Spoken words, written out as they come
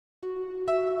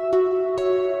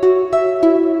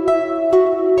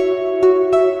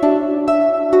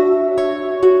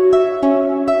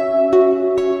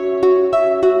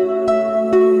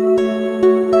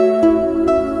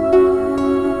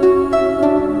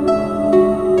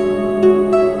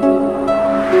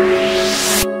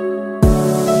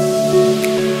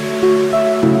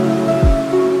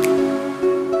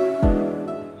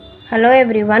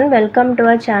everyone, welcome to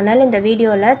our channel. In the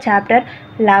video la chapter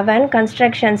 11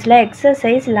 constructions la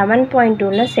exercise 11.2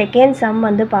 la second sum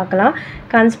வந்து பார்க்கலாம்.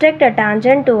 Construct a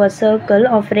tangent to a circle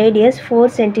of radius 4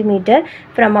 cm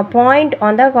from a point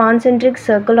on the concentric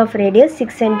circle of radius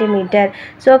 6 cm.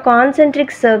 So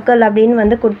concentric circle அப்படினு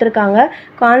வந்து கொடுத்திருக்காங்க.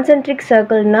 Concentric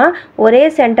circle னா ஒரே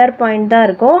center point தான்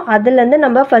இருக்கும். அதுல இருந்து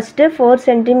நம்ம first 4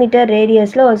 cm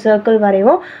radiusல ஒரு circle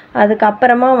வரைவோம். அதுக்கு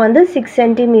அப்புறமா வந்து 6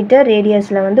 cm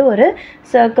radiusல வந்து ஒரு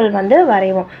circle வந்து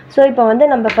வரைவோம். ஸோ இப்போ வந்து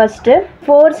நம்ம ஃபஸ்ட்டு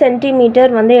 4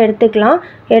 சென்டிமீட்டர் வந்து எடுத்துக்கலாம்.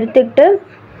 எடுத்துக்கிட்டு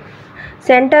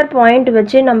சென்டர் பாயிண்ட்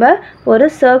வச்சு நம்ம ஒரு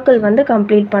சர்க்கிள் வந்து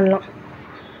கம்ப்ளீட் பண்ணலாம்.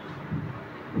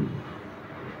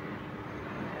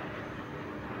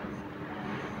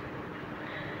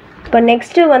 இப்போ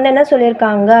நெக்ஸ்ட்டு வந்து என்ன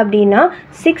சொல்லியிருக்காங்க அப்படின்னா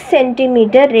 6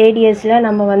 சென்டிமீட்டர் ரேடியஸில்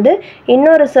நம்ம வந்து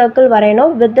இன்னொரு சர்க்கிள்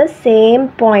வரையணும் with the same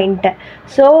point.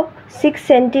 So 6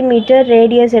 centimetre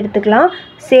radius எடுத்துக்கலாம்.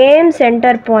 சேம்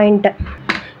சென்டர் பாயிண்ட்,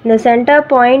 இந்த சென்டர்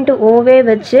பாயிண்ட் ஓவே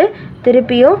வச்சு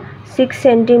திருப்பியும் 6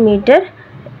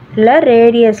 சென்டிமீட்டரில்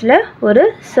ரேடியஸில் ஒரு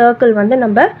சர்க்கிள் வந்து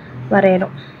நம்ம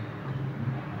வரைகிறோம்.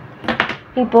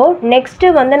 இப்போது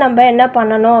நெக்ஸ்ட்டு வந்து நம்ம என்ன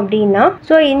பண்ணணும் அப்படின்னா,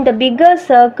 ஸோ இந்த பிக்கர்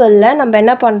சர்க்கிளில் நம்ம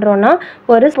என்ன பண்ணுறோன்னா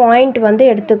ஒரு பாயிண்ட் வந்து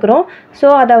எடுத்துக்கிறோம். ஸோ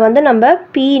அதை வந்து நம்ம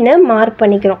Pன்னு மார்க்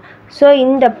பண்ணிக்கிறோம். ஸோ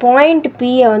இந்த பாயிண்ட்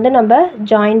Pயை வந்து நம்ம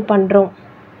ஜாயின் பண்ணுறோம்.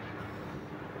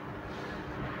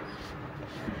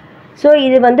 ஸோ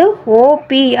இது வந்து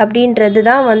OP அப்படின்றது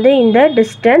தான் வந்து இந்த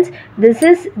distance. This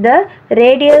is the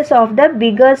radius of the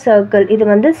figure circle. இது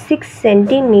வந்து 6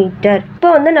 சென்டிமீட்டர்.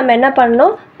 இப்போ வந்து நம்ம என்ன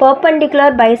பண்ணணும்,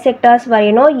 பெர்பெண்டிகுலர் பைசெக்டார்ஸ்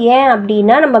வரையணும். ஏன்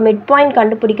அப்படின்னா நம்ம மிட் பாயிண்ட்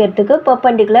கண்டுபிடிக்கிறதுக்கு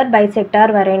பெர்பெண்டிகுலர்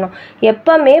பைசெக்டார் வரையணும்.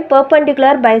 எப்போவுமே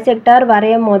பெர்பெண்டிகுலர் பைசெக்டார்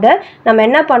வரையும் போது நம்ம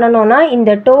என்ன பண்ணணும்னா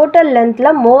இந்த டோட்டல்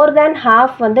லென்த்தில் மோர் தேன்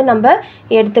ஹாஃப் வந்து நம்ம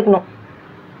எடுத்துக்கணும்.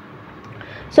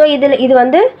 ஸோ இது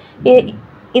வந்து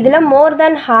இதில் மோர்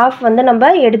தேன் ஹாஃப் வந்து நம்ம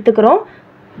எடுத்துக்கிறோம்.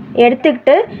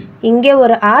 எடுத்துக்கிட்டு இங்கே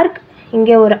ஒரு ஆர்க்,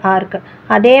 இங்கே ஒரு ஆர்க்கு,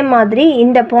 அதே மாதிரி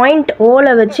இந்த பாயிண்ட்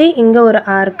ஓவில் வச்சு இங்கே ஒரு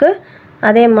ஆர்க்கு,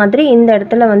 அதே மாதிரி இந்த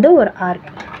இடத்துல வந்து ஒரு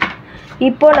ஆர்க்.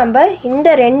 இப்போது நம்ம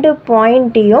இந்த 2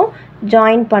 பாயிண்ட்டையும்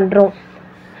ஜாயின் பண்ணுறோம்.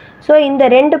 ஸோ இந்த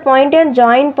 2 பாயிண்ட்டையும்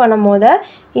ஜாயின் பண்ணும் போது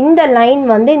இந்த லைன்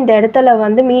வந்து இந்த இடத்துல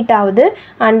வந்து மீட் ஆகுது.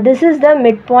 And this is the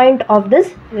mid point of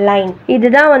this line.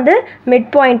 இதுதான் வந்து மிட்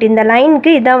பாயிண்ட். இந்த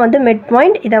லைனுக்கு இதான் வந்து மிட்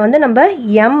பாயிண்ட். இதை வந்து நம்ம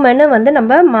எம்னு வந்து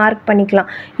நம்ம மார்க் பண்ணிக்கலாம்.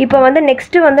 இப்போ வந்து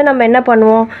நெக்ஸ்ட்டு வந்து நம்ம என்ன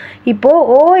பண்ணுவோம், இப்போது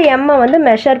OMஐ வந்து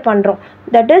மெஷர் பண்ணுறோம்.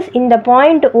 தட் இஸ் இந்த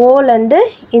பாயிண்ட் ஓலேருந்து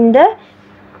இந்த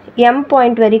எம்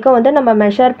பாயிண்ட் வரைக்கும் வந்து நம்ம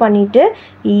மெஷர் பண்ணிவிட்டு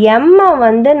எம்மை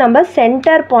வந்து நம்ம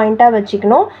சென்டர் பாயிண்ட்டாக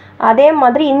வச்சுக்கணும். அதே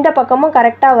மாதிரி இந்த பக்கமும்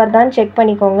கரெக்டாக வருதான்னு செக்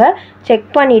பண்ணிக்கோங்க. செக்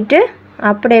பண்ணிவிட்டு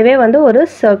அப்படியே வந்து ஒரு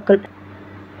சர்க்கிள்.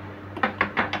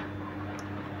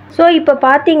 ஸோ இப்போ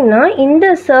பார்த்தீங்கன்னா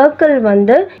இந்த சர்க்கிள்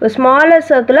வந்து ஸ்மாலர்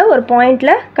சர்க்கிளில் ஒரு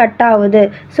பாயிண்டில் கட் ஆகுது.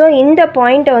 ஸோ இந்த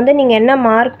பாயிண்ட்டை வந்து நீங்கள் என்ன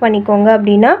மார்க் பண்ணிக்கோங்க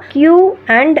அப்படின்னா Q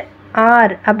அண்ட்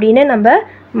R அப்படின்னு நம்ம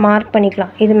மார்க் பண்ணிக்கலாம்.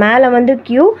 இது மேலே வந்து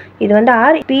Q, இது வந்து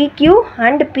R. PQ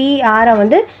அண்ட் PRஐ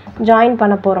வந்து ஜாயின்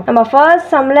பண்ண போகிறோம். நம்ம ஃபர்ஸ்ட்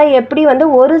சம்மில் எப்படி வந்து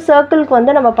ஒரு சர்க்கிளுக்கு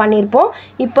வந்து நம்ம பண்ணியிருப்போம்.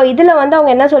 இப்போ இதில் வந்து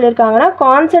அவங்க என்ன சொல்லியிருக்காங்கன்னா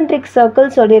கான்சென்ட்ரிக் சர்க்கிள்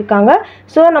சொல்லியிருக்காங்க.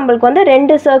 ஸோ நம்மளுக்கு வந்து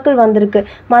 2 சர்க்கிள் வந்திருக்கு.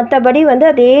 மற்றபடி வந்து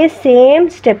அதே சேம்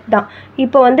ஸ்டெப் தான்.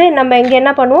 இப்போ வந்து நம்ம இங்கே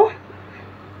என்ன பண்ணுவோம்,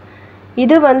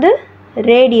 இது வந்து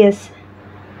ரேடியஸ்.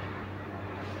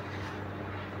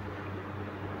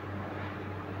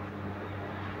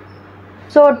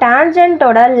 ஸோ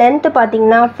டேஞ்சன்ட்டோட லென்த்து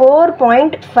பார்த்திங்கன்னா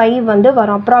 4.5 வந்து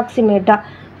வரும். அப்ராக்சிமேட்டாக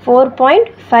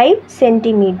 4.5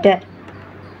 centimetre.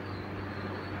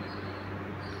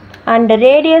 And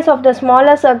radius of the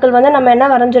smaller circle வந்து நம்ம என்ன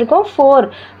வரைஞ்சிருக்கோம் 4.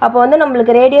 அப்போ வந்து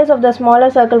நம்மளுக்கு radius of the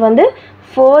smaller circle வந்து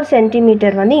 4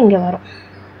 சென்டிமீட்டர் வந்து இங்கே வரும்.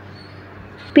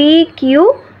 PQ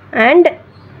and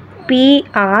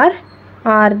PR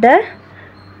R the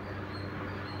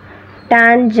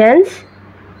tangents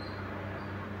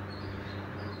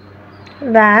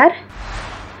where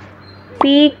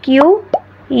PQ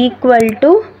equal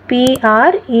to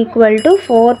PR equal to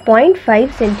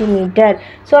 4.5 centimetre.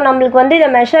 So நம்மளுக்கு வந்து இதை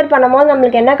மெஷர் பண்ணும்போது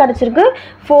நம்மளுக்கு என்ன கிடச்சிருக்கு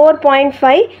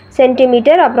 4.5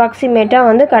 சென்டிமீட்டர் அப்ராக்சிமேட்டாக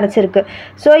வந்து கிடச்சிருக்கு.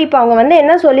 ஸோ இப்போ அவங்க வந்து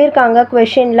என்ன சொல்லியிருக்காங்க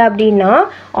கொஷனில் அப்படின்னா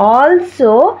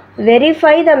also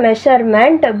verify the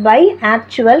measurement by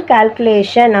actual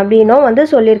calculation அப்படின்னும் வந்து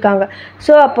சொல்லியிருக்காங்க.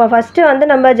 ஸோ அப்போ ஃபஸ்ட்டு வந்து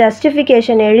நம்ம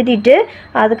ஜஸ்டிஃபிகேஷன் எழுதிட்டு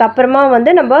அதுக்கப்புறமா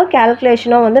வந்து நம்ம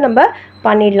கால்குலேஷனும் வந்து நம்ம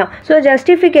பண்ணிடலாம். ஸோ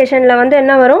ஜஸ்டிஃபிகேஷனில் வந்து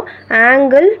என்ன வரும்,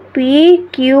 angle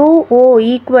PQO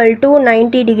equal to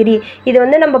 90 degree. இது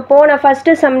வந்து நம்ம போன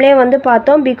ஃபஸ்ட்டு சம்லேயே வந்து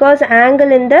பார்த்தோம். Because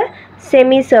angle in the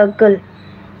semi circle.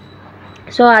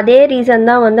 So அதே ரீசன்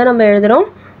தான் வந்து நம்ம எழுதுகிறோம்.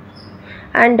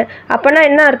 அண்ட் அப்போனா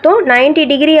என்ன அர்த்தம், 90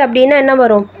 டிகிரி அப்படின்னா என்ன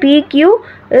வரும், PQ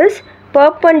is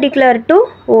perpendicular to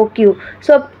OQ.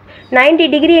 So 90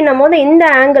 degree என்னும்போது இந்த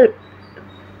ஆங்கிள்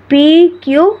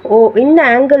PQO இந்த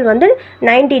ஆங்கிள் வந்து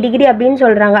 90 டிகிரி அப்படின்னு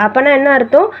சொல்கிறாங்க. அப்போனா என்ன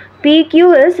அர்த்தம்? PQ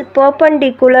is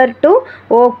perpendicular to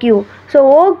OQ. So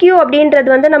OQ அப்படின்றது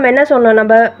வந்து நம்ம என்ன சொன்னோம்,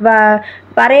 நம்ம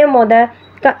வரையும் போத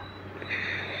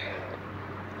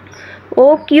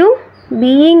OQ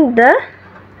being the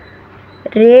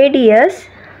radius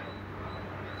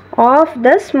of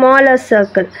the smaller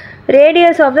circle.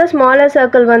 Radius of the smaller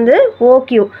circle வந்து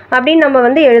OQ அப்படின்னு நம்ம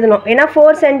வந்து எழுதணும். ஏன்னா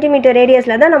 4 cm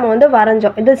ரேடியஸில் தான் நம்ம வந்து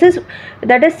வரைஞ்சோம்.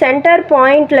 that is center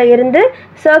பாயிண்டில் இருந்து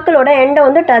சர்க்கிளோட எண்டை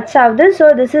வந்து டச் ஆகுது. So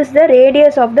this is the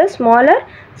radius of the smaller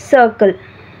circle.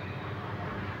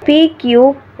 PQ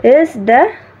is the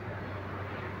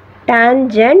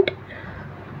tangent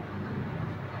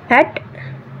at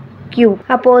Q.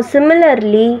 அப்போ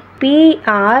similarly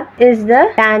PR is the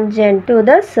tangent to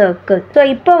the circle. So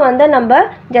இப்போ வந்து நம்ம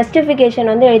ஜஸ்டிஃபிகேஷன்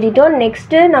வந்து எழுதிட்டோம்.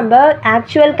 நெக்ஸ்ட்டு நம்ம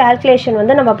ஆக்சுவல் கால்குலேஷன்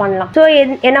வந்து நம்ம பண்ணலாம். ஸோ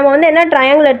நம்ம வந்து என்ன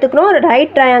ட்ரையாங்கிள் எடுத்துக்கணும்?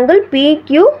 Right triangle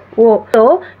PQO. So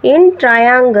in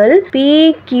triangle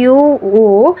PQO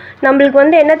நம்மளுக்கு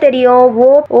வந்து என்ன தெரியும்?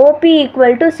 OP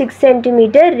equal to 6 cm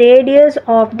radius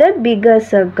of the bigger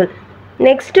circle.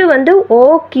 Next வந்து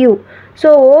OQ. ஸோ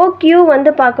OQ வந்து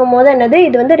பார்க்கும்போது என்னது?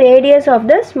 இது வந்து radius of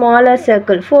the smaller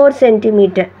circle 4 cm.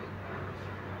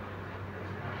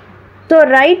 So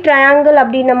right triangle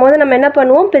அப்படின்னும் போது நம்ம என்ன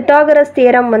பண்ணுவோம்? பித்தாகரஸ்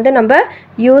தியரம் வந்து நம்ம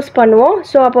யூஸ் பண்ணுவோம்.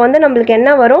 ஸோ அப்போ வந்து நம்மளுக்கு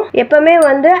என்ன வரும்? எப்போவுமே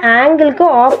வந்து ஆங்கிளுக்கு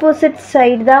ஆப்போசிட்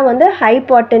சைடு தான் வந்து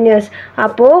ஹைபாட்டனியஸ்.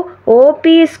 அப்போது OP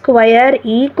square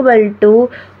equal to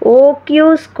OQ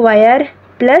square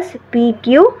plus PQ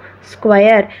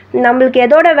square. நம்மளுக்கு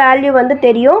எதோட வேல்யூ வந்து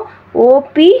தெரியும்?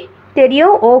 OP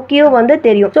தெரியும், OQ வந்து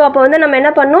தெரியும். ஸோ அப்போ வந்து நம்ம என்ன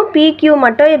பண்ணோம்? PQ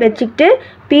மட்டும் வச்சுக்கிட்டு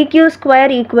PQ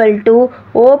square equal to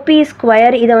OP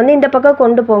square இதை வந்து இந்த பக்கம்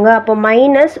கொண்டு போங்க. அப்போ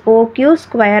மைனஸ் OQ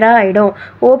ஸ்கொயராக ஆகிடும்.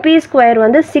 OP ஸ்கொயர்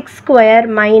வந்து 6 square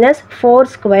minus 4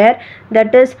 square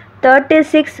that is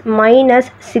 36 minus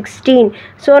 16.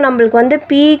 So நம்மளுக்கு வந்து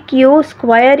PQ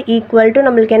ஸ்கொயர் ஈக்குவல் டு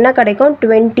நம்மளுக்கு என்ன கிடைக்கும்?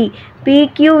 20.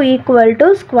 PQ equal to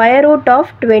square root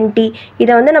of 20.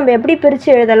 இதை வந்து நம்ம எப்படி பிரித்து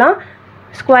எழுதலாம்?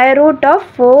 ஸ்கொயர் ரூட் ஆஃப்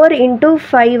 4 into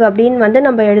 5 அப்படின்னு வந்து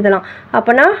நம்ம எழுதலாம்.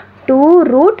 அப்போனா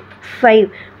 2√5.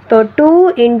 இப்போ 2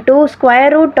 into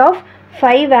square root of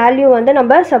 5 value வந்து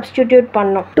நம்ம சப்ஸ்டிடியூட்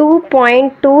பண்ணோம்.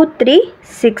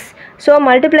 2.236. ஸோ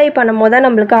மல்டிப்ளை பண்ணும் போது தான்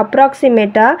நம்மளுக்கு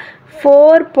அப்ராக்சிமேட்டாக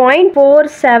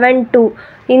 4.472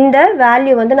 இந்த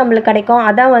வேல்யூ வந்து நம்மளுக்கு கிடைக்கும்.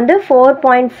 அதான் வந்து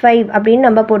 4.5 அப்படின்னு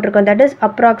நம்ம போட்டிருக்கோம். தட் இஸ்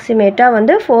அப்ராக்சிமேட்டாக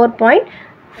வந்து 4.5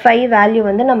 வேல்யூ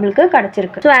வந்து நம்மளுக்கு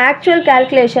கிடச்சிருக்கு. ஸோ ஆக்சுவல்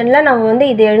கேல்குலேஷனில் நம்ம வந்து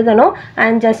இது எழுதணும்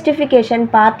அண்ட் ஜஸ்டிஃபிகேஷன்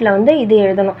பார்ட்டில் வந்து இது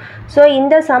எழுதணும். ஸோ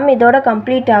இந்த சம் இதோட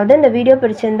கம்ப்ளீட் ஆகுது. இந்த வீடியோ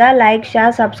பிடிச்சிருந்தா லைக்,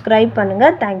 ஷேர், சப்ஸ்கிரைப்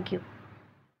பண்ணுங்கள். தேங்க்யூ.